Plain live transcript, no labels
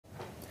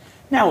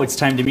Now it's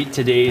time to meet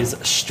today's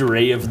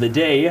Stray of the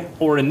Day,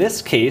 or in this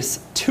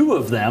case, two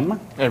of them.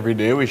 Every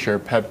day we share a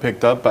pet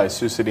picked up by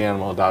Sioux City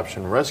Animal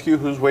Adoption Rescue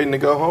who's waiting to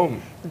go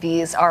home.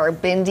 These are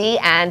Bindy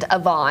and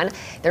Yvonne.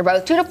 They're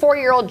both 2 to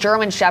 4-year-old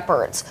German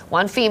Shepherds,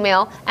 one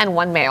female and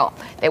one male.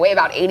 They weigh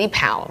about 80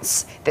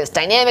 pounds. This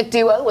dynamic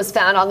duo was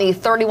found on the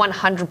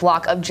 3100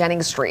 block of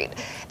Jennings Street.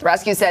 The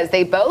rescue says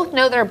they both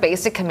know their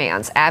basic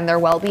commands and they're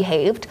well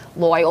behaved,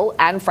 loyal,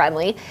 and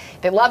friendly.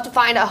 They love to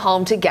find a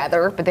home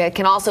together, but they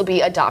can also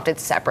be adopted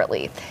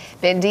separately.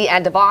 Bindy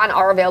and Yvonne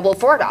are available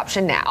for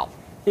adoption now.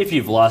 If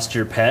you've lost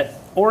your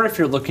pet, or if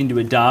you're looking to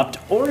adopt,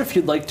 or if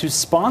you'd like to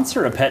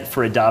sponsor a pet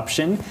for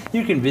adoption,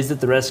 you can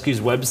visit the rescue's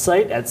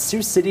website at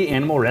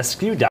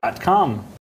SiouxCityAnimalRescue.com.